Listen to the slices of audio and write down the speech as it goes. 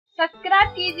Subscribe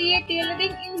कीजिए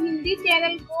tailoring इन Hindi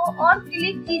channel को और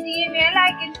क्लिक कीजिए बेल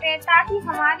आइकन पे ताकि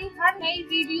हमारी हर नई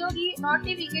वीडियो की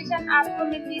नोटिफिकेशन आपको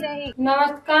मिलती रहे।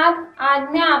 नमस्कार, आज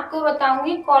मैं आपको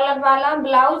बताऊंगी कॉलर वाला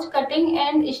ब्लाउज कटिंग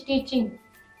एंड स्टिचिंग।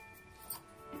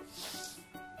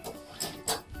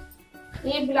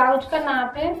 ये ब्लाउज का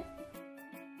नाप है।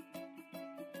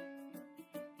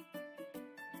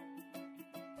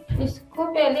 इसको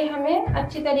पहले हमें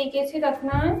अच्छी तरीके से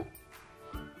रखना है।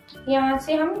 यहाँ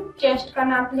से हम चेस्ट का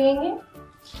नाप लेंगे।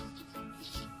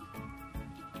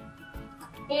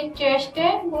 ये चेस्ट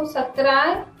है वो 17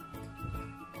 है,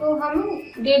 तो हम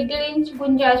 1.5 इंच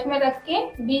गुंजाइश में रख के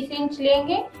 20 इंच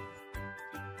लेंगे।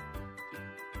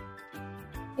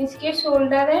 इसके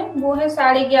शोल्डर है वो है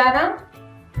 11.5,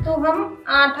 तो हम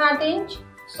 8 इंच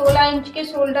 16 इंच के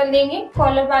शोल्डर लेंगे।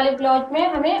 कॉलर वाले ब्लाउज में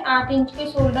हमें 8 इंच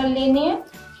के शोल्डर लेने हैं।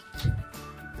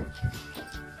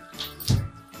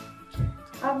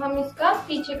 अब हम इसका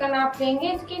पीछे का नाप लेंगे।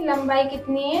 इसकी लंबाई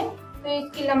कितनी है, तो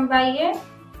इसकी लंबाई है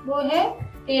वो है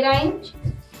 13 इंच।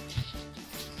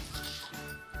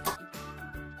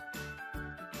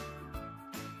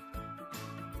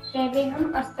 पहले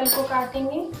हम अस्तर को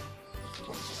काटेंगे।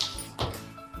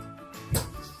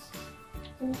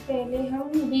 पहले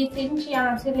हम 20 इंच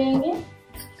यहाँ से लेंगे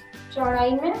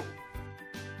चौड़ाई में।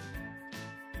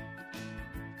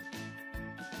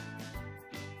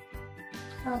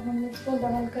 अब हम इसको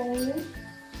डबल करेंगे।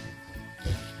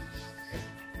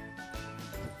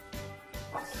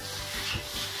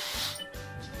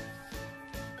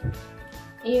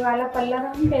 ये वाला पल्ला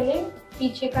हम पहले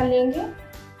पीछे का लेंगे।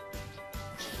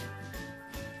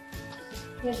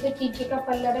 जैसे पीछे का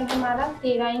पल्ला है हमारा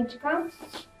 13 इंच का,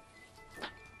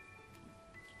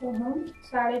 तो हम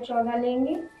 14.5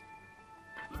 लेंगे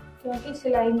क्योंकि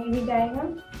सिलाई में भी जाएगा।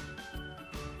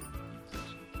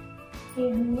 ये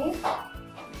हमने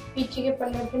पीछे के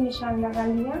पल्ले पे निशान लगा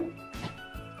लिया।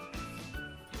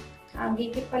 आगे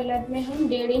के पल्ले में हम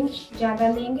 1.5 इंच ज्यादा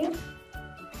लेंगे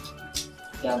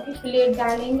क्योंकि प्लेट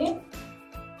डालेंगे।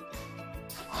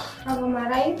 अब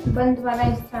हमारा एक बंद वाला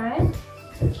हिस्सा है,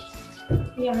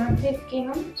 यहाँ से इसके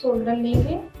हम शोल्डर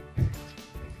लेंगे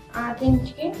 8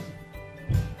 इंच के।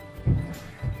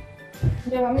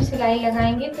 जब हम सिलाई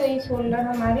लगाएंगे तो ये शोल्डर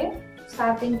हमारे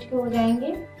 7 इंच के हो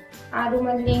जाएंगे।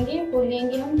 आरूमल लेंगे वो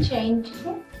लेंगे हम 6 इंच के।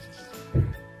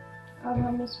 अब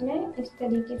हम इसमें इस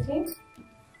तरीके से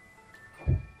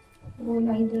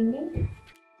गोलाई देंगे।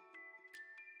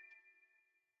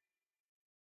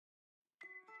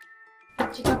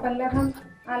 पीछे का पल्ला हम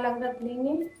अलग रख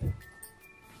लेंगे।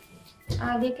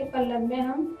 आगे के पल्ले में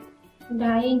हम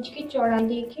 2.5 इंच की चौड़ाई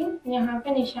लेके यहाँ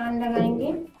पे निशान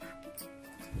लगाएंगे।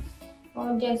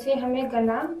 और जैसे हमें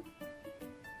गला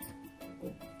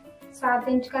 7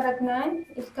 इंच का रखना है,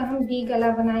 इसका हम वी गला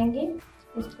बनाएंगे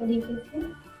इस तरीके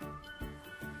से।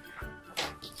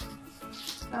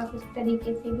 आप इस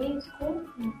तरीके से भी इसको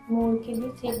मोड़ के भी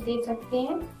शेप दे सकते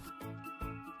हैं।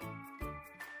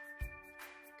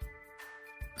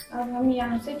 अब हम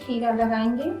यहाँ से तीरा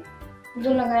लगाएंगे,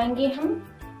 जो लगाएंगे हम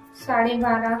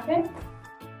 12.5 पे।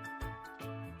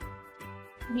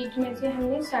 बीच में से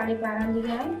हमने 12.5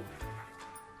 लिया है।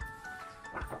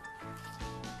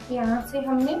 यहाँ से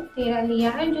हमने 13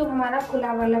 लिया है, जो हमारा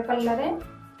खुला वाला पल्ला है।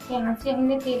 यहाँ से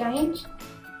हमने 13 इंच,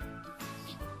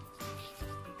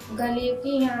 गले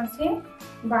की यहाँ से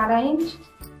 12 इंच,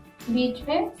 बीच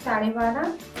में 12.5।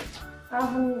 अब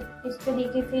हम इस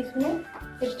तरीके से इसमें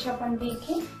तिरछापन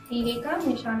देके तीरे का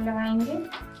निशान लगाएंगे।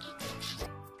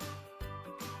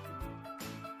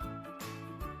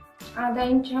 आधा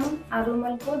इंच हम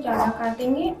आरूमल को ज्यादा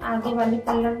काटेंगे आगे वाले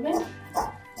पल्लव में,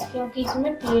 क्योंकि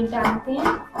इसमें प्लेट डालते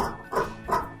हैं।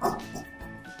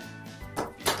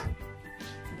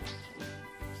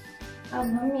 अब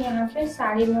हम यहाँ पे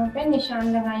 9.5 पे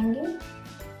निशान लगाएंगे।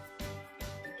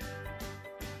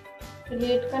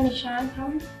 प्लेट का निशान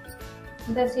हम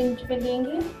 10 इंच पे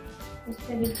लेंगे इस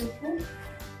तरीके से।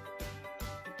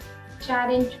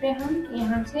 4 इंच पे हम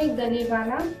यहाँ से गले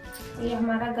वाला, ये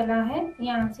हमारा गला है,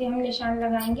 यहाँ से हम निशान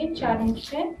लगाएंगे 4 इंच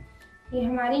पे। ये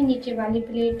हमारी नीचे वाली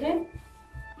प्लेट है।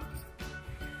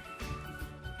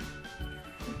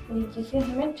 इस तरीके से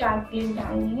हमें 4 प्लेट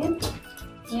डालनी है।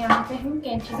 यहाँ पे हम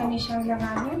कैंची का निशान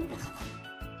लगा दें।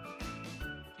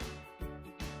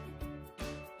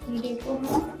 तीरे को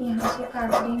हम यहाँ से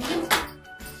काट देंगे,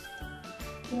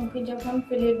 क्योंकि जब हम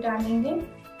प्लेट डालेंगे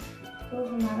तो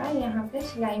हमारा यहाँ पे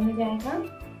सिलाई में जाएगा।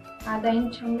 आधा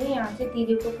इंच हमने यहाँ से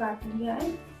तीरे को काट लिया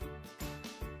है।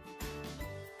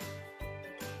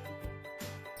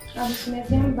 अब इसमें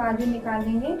से हम बाजू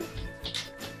निकालेंगे।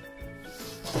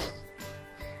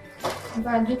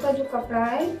 बाजू का जो कपड़ा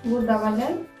है वो डबल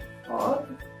है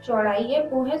और चौड़ाई है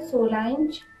वो है 16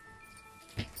 इंच।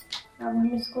 अब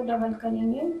हम इसको डबल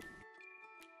करेंगे।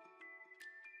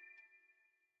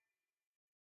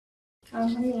 अब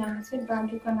हम यहाँ से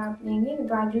बाजू का नाप लेंगे।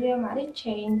 बाजू है हमारी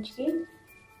 6 इंच की,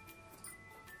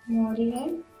 मोहरी है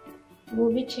वो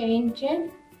भी 6 इंच है।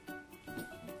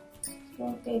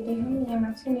 तो पहले हम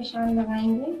यहाँ से निशान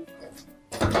लगाएंगे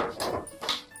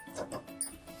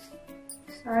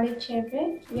 6.5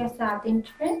 पे या 7 इंच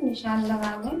पे निशान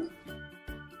लगा लें।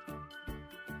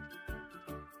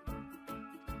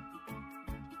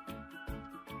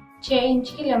 छह इंच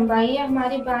की लंबाई है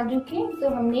हमारी बाजू की, तो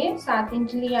हमने 7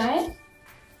 इंच लिया है।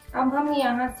 अब हम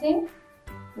यहाँ से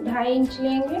 2.5 इंच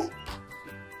लेंगे,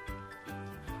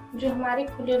 जो हमारे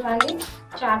खुले वाले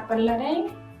 4 पल्लर है,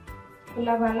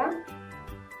 खुला वाला।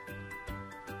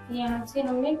 यहाँ से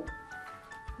हमने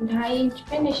 2.5 इंच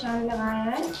पे निशान लगाया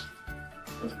है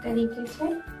इस तरीके से।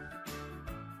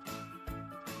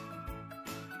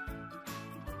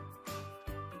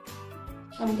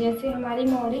 अब जैसे हमारी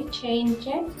मोहरी 6 इंच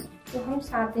है, तो हम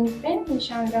 7 इंच पे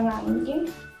निशान लगाएंगे।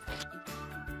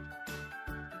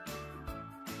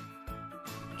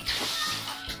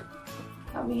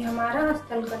 अभी हमारा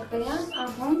अस्तर कट गया। अब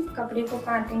हम कपड़े को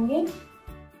काटेंगे।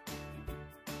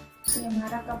 ये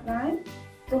हमारा कपड़ा है,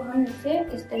 तो हम इसे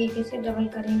इस तरीके से डबल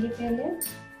करेंगे पहले।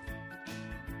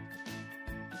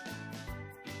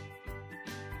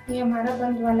 ये हमारा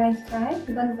बंद वाला हिस्सा है।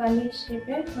 बंद वाले हिस्से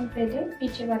पे हम पहले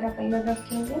पीछे वाला पल्ला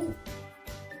रखेंगे।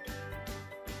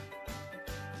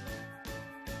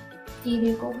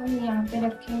 तीरे को हम यहाँ पे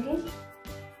रखेंगे,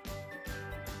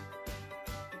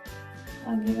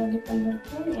 आगे वाले पल्ले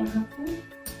को यहाँ पे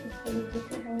इस तरीके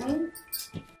से हमें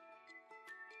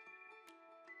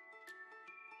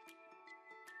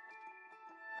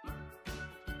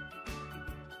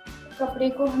कपड़े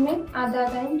को हमें आधा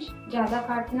इंच ज्यादा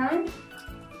काटना है।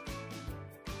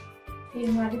 ये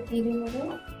हमारे तीरे हो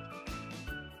गए।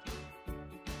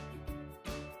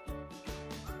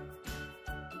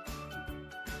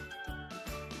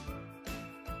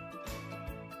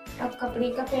 अब कपड़े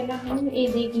का पहला हम ये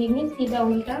देख लेंगे सीधा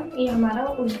उल्टा। ये हमारा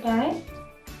उल्टा है,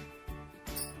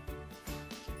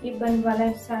 ये बंद वाला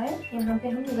हिस्सा है। यहाँ पे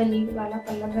हम गली वाला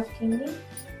पल्ला रखेंगे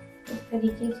इस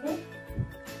तरीके से।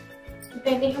 तो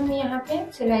पहले हम यहाँ पे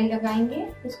सिलाई लगाएंगे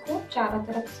इसको चारों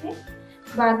तरफ से,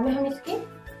 बाद में हम इसके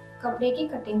कपड़े की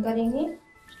कटिंग करेंगे।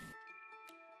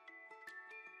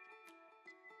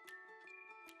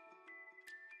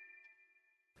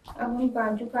 अब हम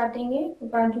बाजू काटेंगे।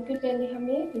 बाजू के पहले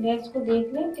हमें लेस को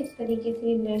देख लें किस तरीके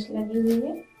से लेस लगी हुई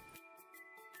है।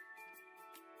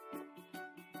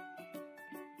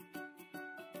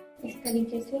 इस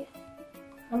तरीके से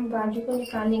हम बाजू को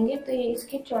निकालेंगे तो ये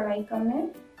इसकी चौड़ाई कम है।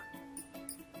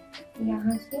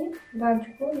 यहाँ से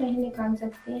बाजू को नहीं निकाल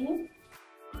सकते हैं।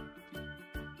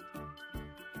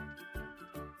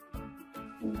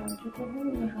 बाजू को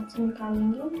हम यहाँ से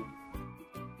निकालेंगे।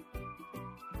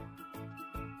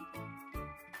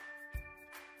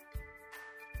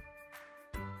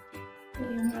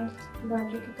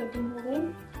 बाजू की कटिंग हो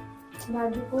गई।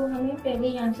 बाजू को हमें पहले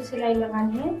यहाँ से सिलाई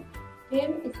लगानी है, फिर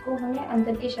इसको हमें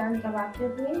अंदर के साथ दबाते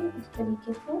हुए इस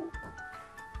तरीके से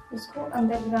इसको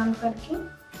अंदर ग्राम करके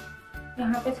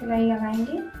यहाँ पे सिलाई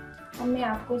लगाएंगे। अब मैं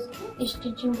आपको इसकी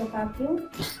स्टिचिंग बताती हूँ।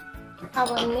 अब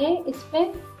हमने इस पे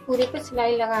पूरे पे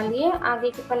सिलाई लगा ली है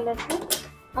आगे के पल्ले पे।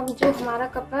 अब जो हमारा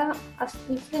कपड़ा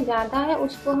अस्तर से ज़्यादा है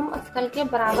उसको हम अस्तर के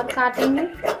बराबर काटेंगे।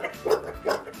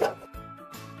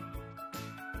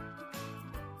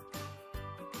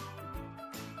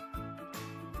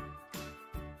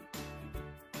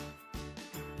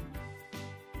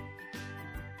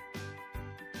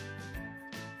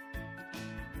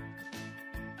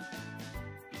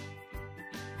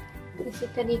 इसी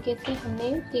तरीके से हमने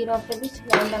तीरों पे भी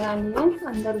सिलाई लगा ली है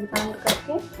अंदर ग्राउंड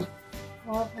करके,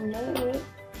 और हमने ये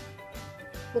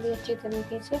पूरी अच्छी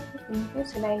तरीके से इन पे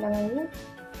सिलाई लगाई है,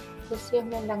 जिससे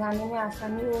हमें लगाने में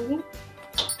आसानी होगी।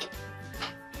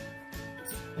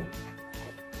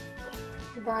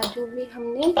 बाजू भी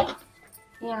हमने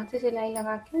यहाँ से सिलाई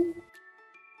लगा के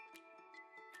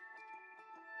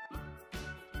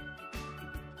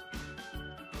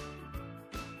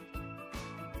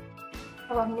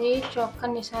अब हमने चौक का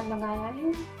निशान लगाया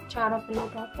है चारों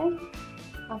प्लेटों पे।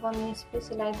 अब हमें इस पे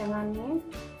सिलाई लगानी है।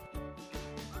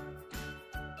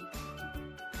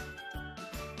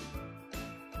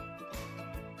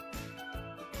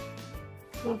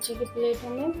 नीचे की प्लेट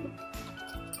हमें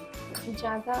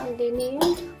ज़्यादा लेनी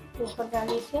है ऊपर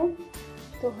वाले से,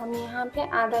 तो हम यहाँ पे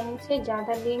आधा इंच से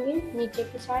ज़्यादा लेंगे नीचे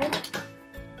की साइड,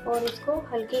 और इसको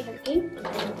हल्की हल्की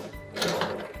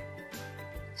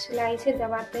सिलाई से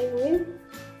दबाते हुए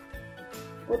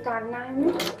उतारना है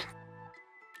हमें।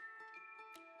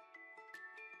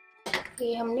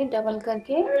 ये हमने डबल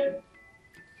करके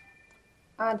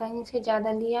आधा इंच से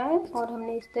ज़्यादा लिया है और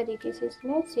हमने इस तरीके से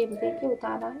इसमें शेप दे के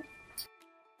उतारा है।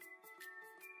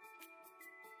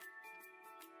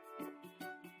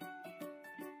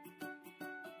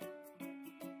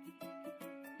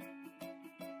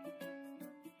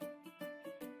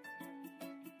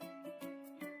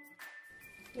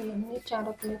 ये हमने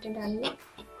चारों प्लेटें डाली।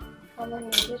 अब हम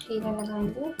इसमें तीरा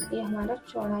लगाएंगे। ये हमारा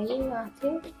चौड़ाई है, यहाँ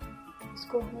से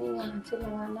इसको हमें यहाँ से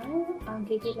लगाना है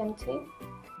आगे की लाइन से।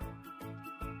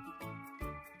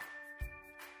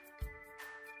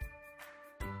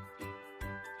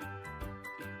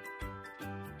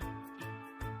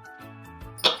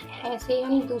 ऐसे ही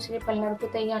हम दूसरे पल्लर को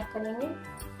तैयार करेंगे।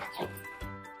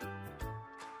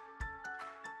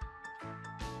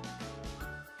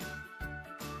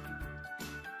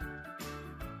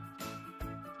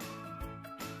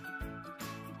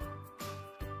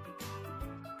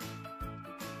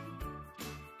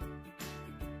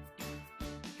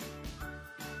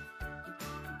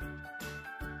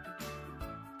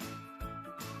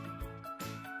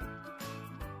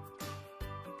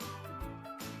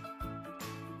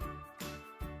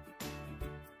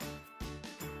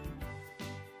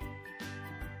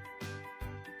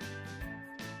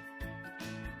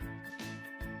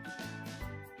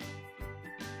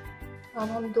 अब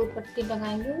हम 2 पट्टी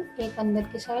लगाएंगे, एक अंदर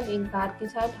की साइड एक बाहर की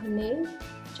साइड। हमने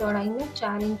चौड़ाई में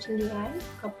 4 इंच लिया है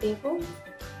कपड़े को।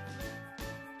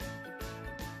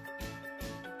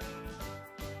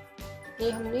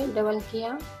 ये हमने डबल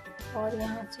किया और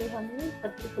यहाँ से हमने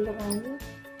पट्टी को लगाएंगे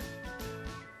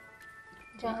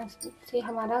जहाँ से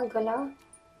हमारा गला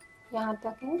यहाँ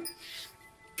तक है।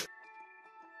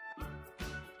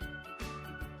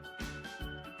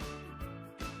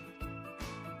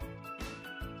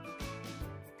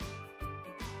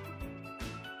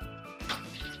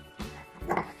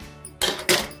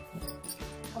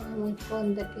 अब हम इसको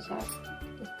अंदर के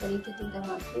साथ इस तरीके से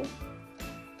दबा के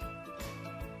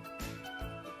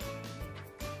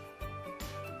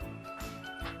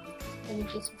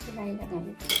तरीके से सिलाई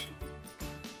लगाएंगे।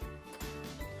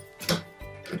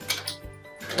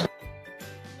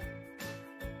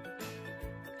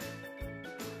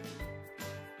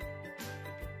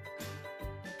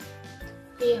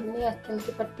 ये हमने अस्तर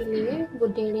की पट्टी ली है, वो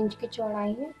 1.5 इंच की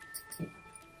चौड़ाई है।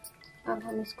 अब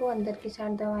हम इसको अंदर की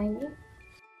साइड दबाएंगे।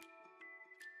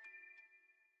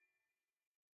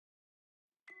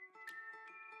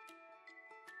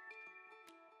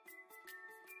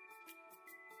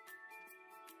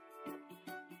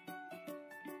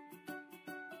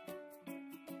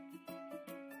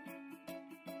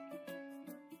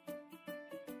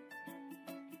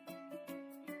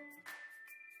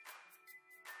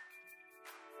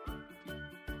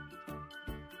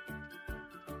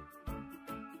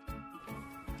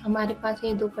 हमारे पास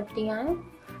ये 2 पट्टियाँ हैं,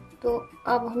 तो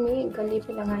अब हमें गले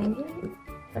पे लगाएंगे।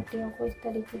 पट्टियों को इस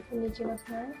तरीके से नीचे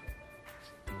रखना है,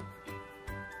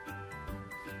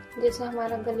 जैसे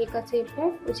हमारा गले का शेप है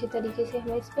उसी तरीके से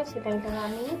हमें इस पर सिलाई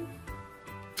लगानी है।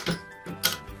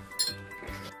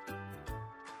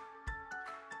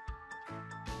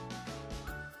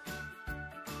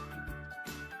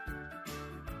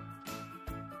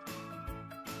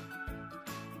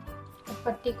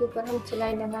 पट्टी के ऊपर हम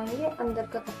सिलाई लगाएंगे अंदर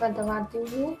का कपड़ा दबाते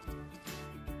हुए।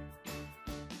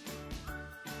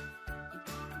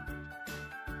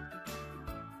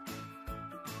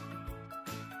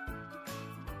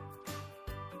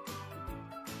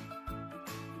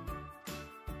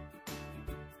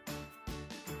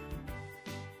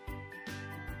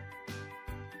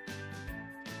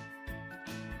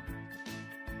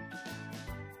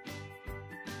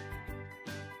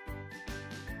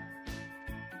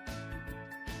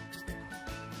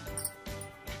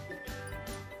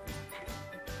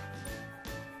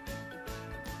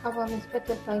 अब हम इस पर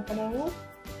तुरपाई करेंगे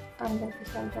अंदर की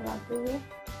साइड दबाते हुए।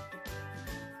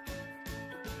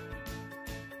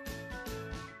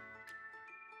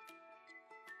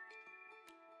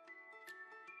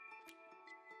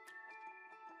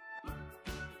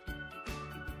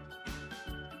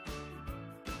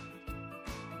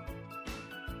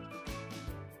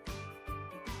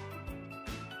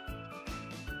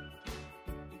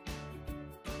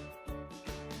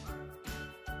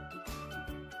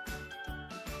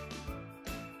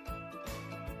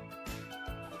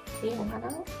 ये हमारा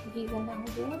भी बना हो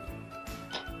गया।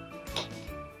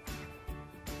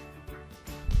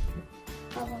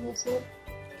 अब हम इसे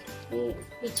ये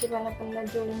पीछे वाला पल्ला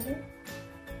जोड़ेंगे,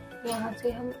 यहाँ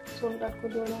से हम शोल्डर को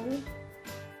जोड़ेंगे।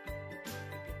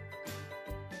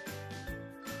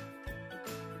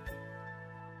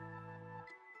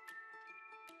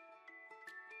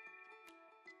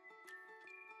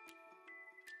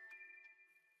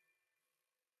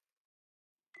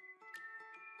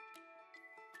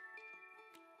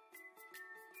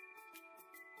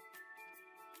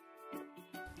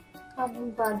 अब हम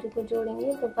बाजू को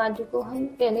जोड़ेंगे, तो बाजू को हम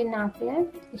पहले नाप लें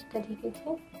इस तरीके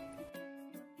से।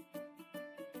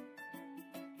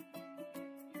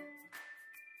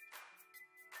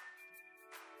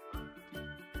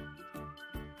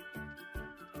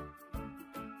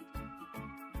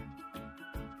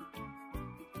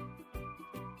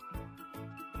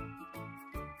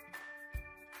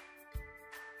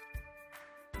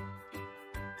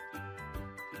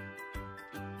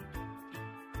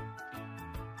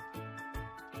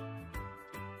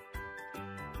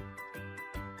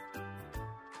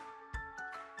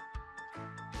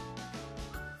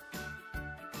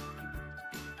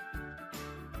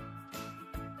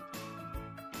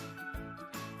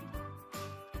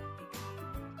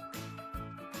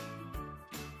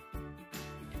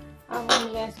 अब हम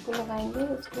लेस को लगाएंगे,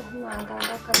 इसको हम आधा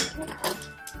आधा करके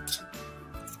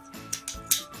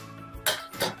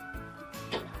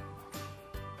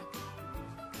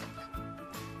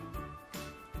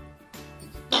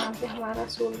यहाँ पे हमारा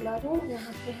शोल्डर है,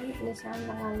 यहाँ पे हम निशान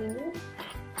लगा लेंगे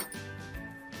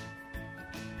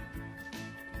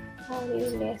और ये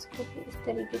लेस को इस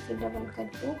तरीके से डबल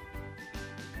करके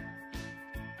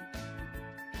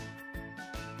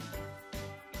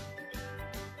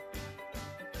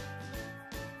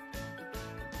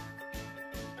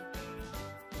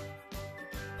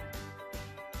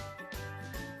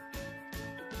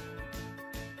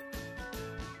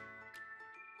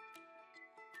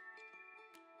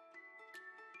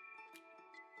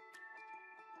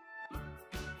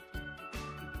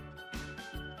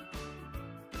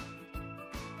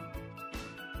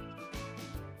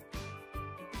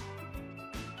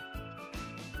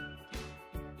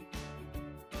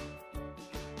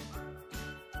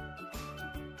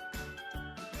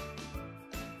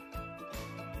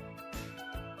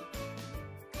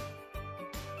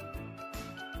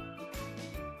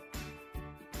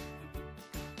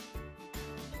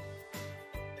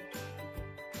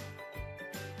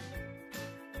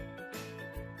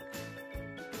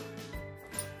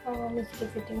और हम इसकी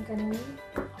फिटिंग करेंगे।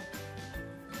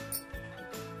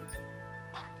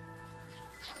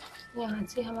 यहाँ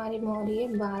से हमारी मोहरी है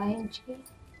 12 इंच की,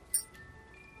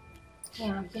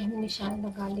 यहाँ पे हम निशान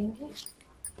लगा लेंगे।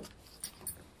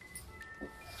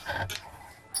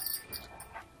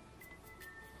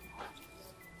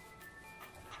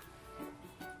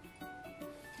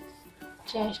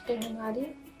 चेस्ट है हमारी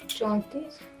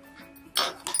 34,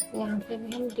 यहाँ पे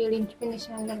भी हम 1.5 इंच पे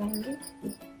निशान लगाएंगे।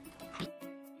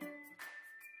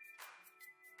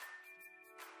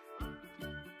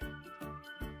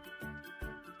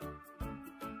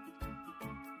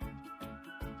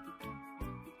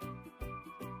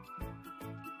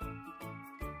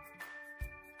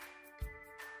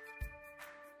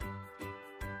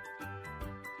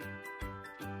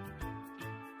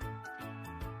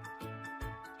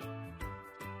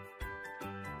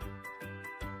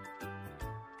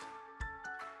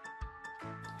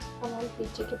 अब हम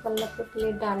पीछे के पल्ले पे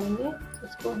प्लेट डालेंगे,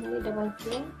 इसको हमने डबल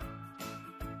किया।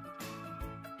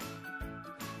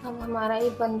 अब हमारा ये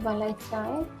बंद वाला हिस्सा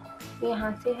है,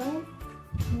 यहाँ से हम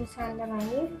निशान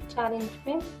लगाएंगे 4 इंच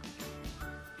पे,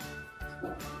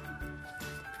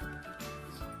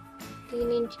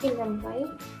 3 इंच की लंबाई।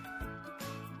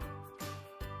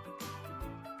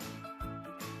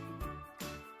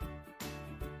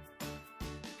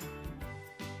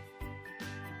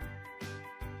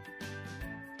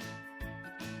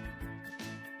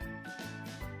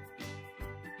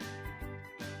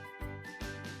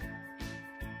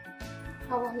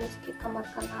 अब हम इसकी कमर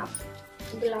का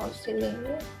नाप ब्लाउज से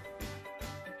लेंगे।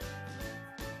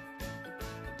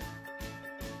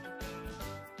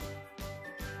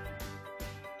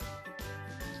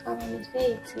 अब हम इसमें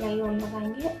एक सिलाई और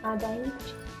लगाएंगे, आधा इंच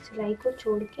सिलाई को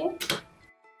छोड़ के।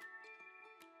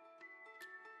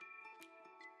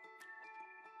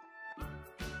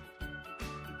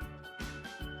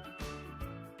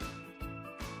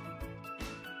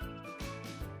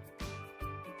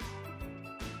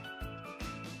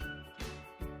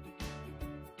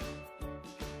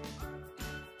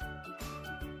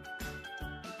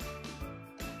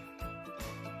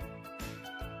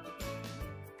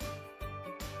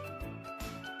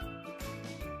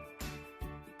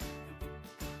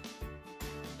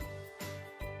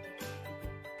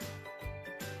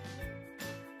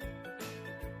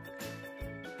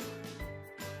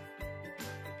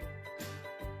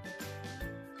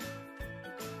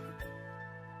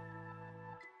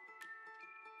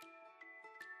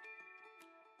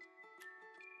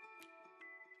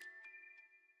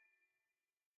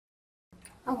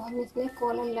 अब हम इसमें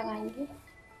कॉलर लगाएंगे।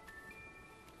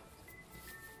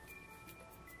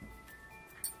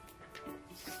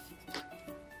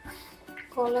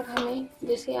 कॉलर हमें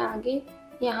जैसे आगे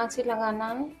यहाँ से लगाना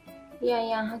है या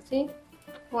यहाँ से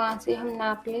वहाँ से हम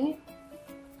नाप लें।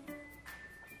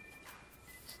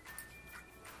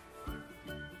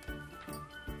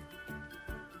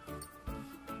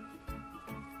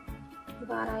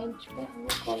 बारह इंच पे हमें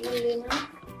कॉलर लेना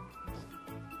है।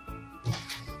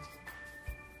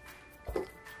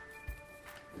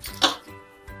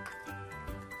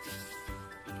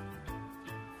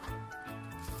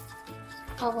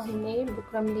 अब हमने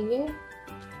बुकरम लिए,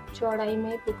 चौड़ाई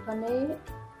में बुकरम है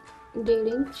 1.5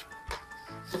 इंच।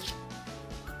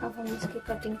 अब हम इसकी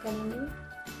कटिंग करेंगे।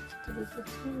 तरीके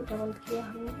से डबल किया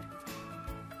हमने।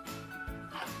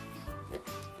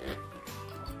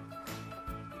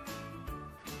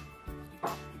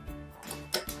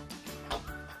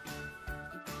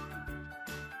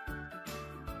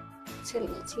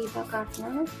 सीधा काटना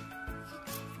है।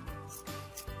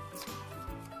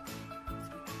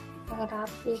 अगर आप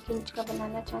 1 इंच का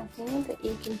बनाना चाहते हैं तो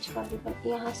 1 इंच का भी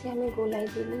यहाँ से हमें गोलाई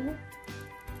देनी है।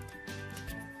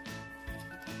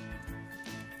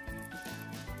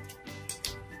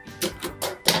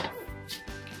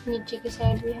 नीचे की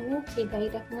साइड भी हमें सीधा ही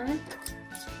रखना है।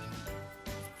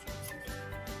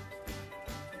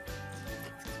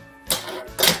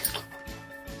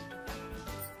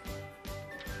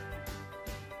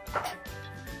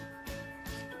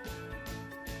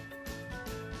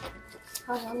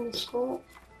 अब हम इसको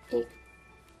एक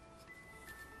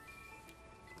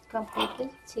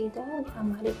कंप्लीट सीधा,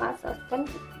 हमारे पास अस्तर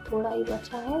थोड़ा ही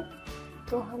बचा है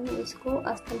तो हम इसको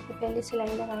अस्तर पे पहले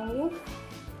सिलाई लगाएंगे।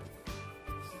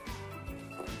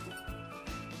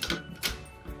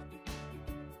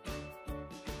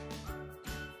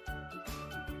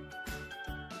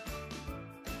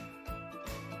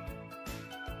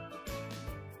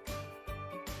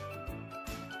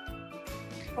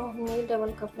 और हमने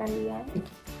डबल कपड़ा लिया है।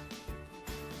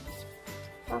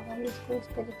 अब हम इसको इस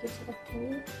तरीके से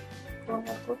रखेंगे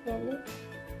कॉलर को पहले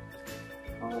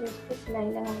और इस पर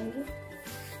सिलाई लगाएंगे।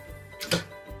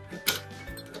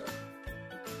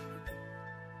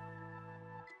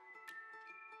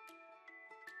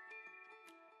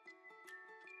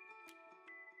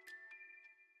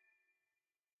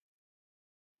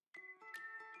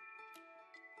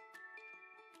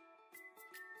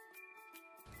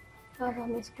 अब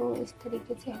हम इसको इस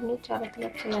तरीके से हमने चारों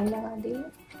तरफ सिलाई लगा दी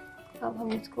है। अब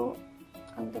हम इसको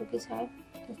अंदर की साइड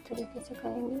इस तरीके से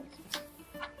करेंगे।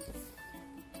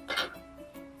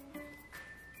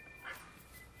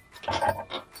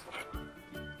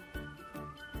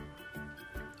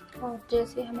 और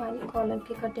जैसे हमारी कॉलर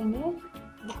की कटिंग है,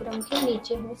 बुकरम के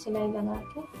नीचे हमें सिलाई लगा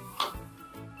के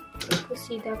इसको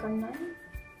सीधा करना है।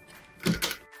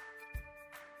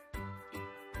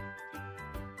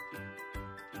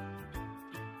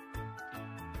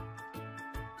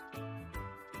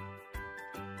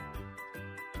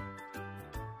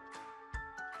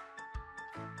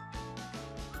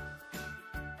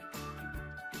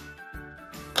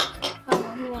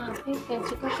 यहाँ पे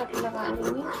कैंची का कट लगा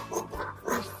लेंगे,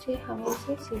 जिससे हमें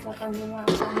इसे सीधा करने में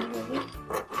आसानी होगी।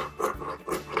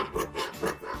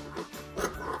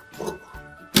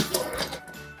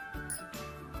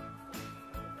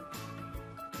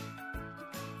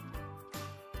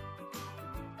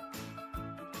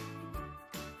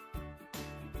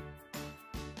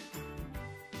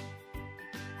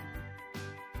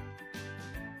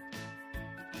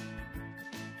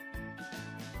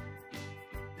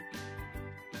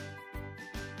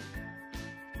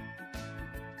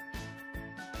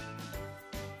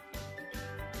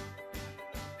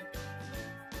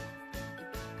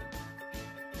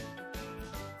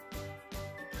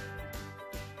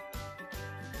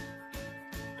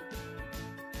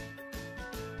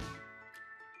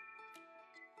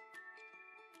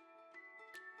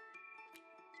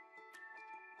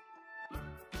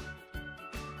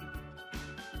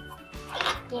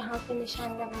 यहाँ पे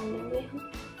निशान लगा लेंगे हम।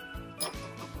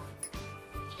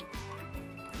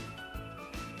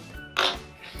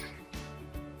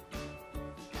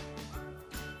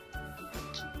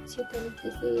 इसी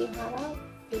तरीके से ये हमारा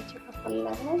पीछे का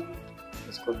पल्ला है,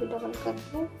 इसको भी डबल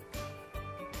करके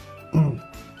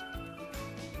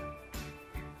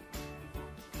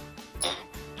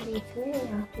बीच में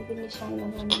यहाँ पे भी निशान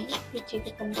लगा लेंगे पीछे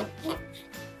के पल्ले पे।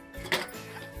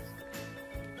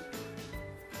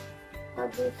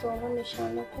 अब ये दोनों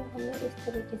निशानों को हमें इस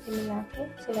तरीके से मिला के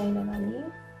सिलाई लगानी है।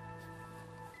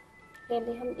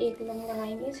 पहले हम एक लंग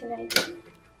लगाएंगे सिलाई की।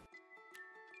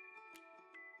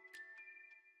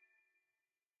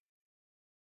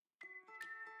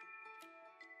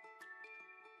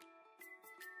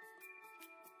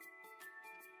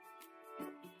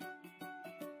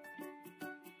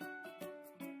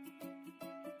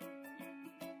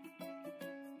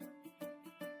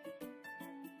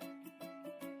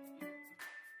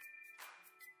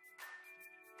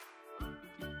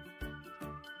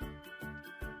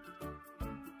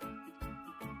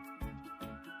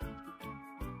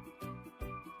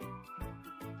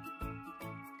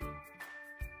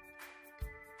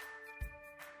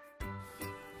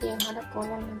 ये हमारा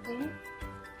कॉलर लग गया।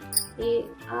 ये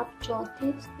आप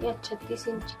 34 या 36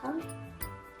 इंच का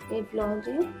ये ब्लाउज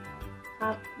है।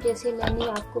 आप जैसे मैंने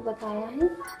आपको बताया है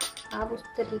आप उस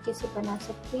तरीके से बना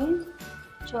सकते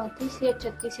हैं। 34 या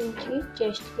 36 इंच की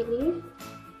चेस्ट के लिए।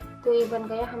 तो ये बन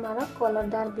गया हमारा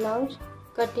कॉलरदार ब्लाउज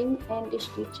कटिंग एंड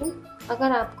स्टिचिंग।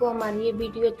 अगर आपको हमारी ये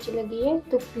वीडियो अच्छी लगी है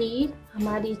तो प्लीज़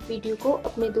हमारी इस वीडियो को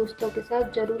अपने दोस्तों के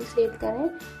साथ ज़रूर शेयर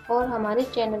करें और हमारे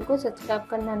चैनल को सब्सक्राइब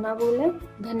करना ना भूलें।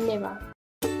 धन्यवाद।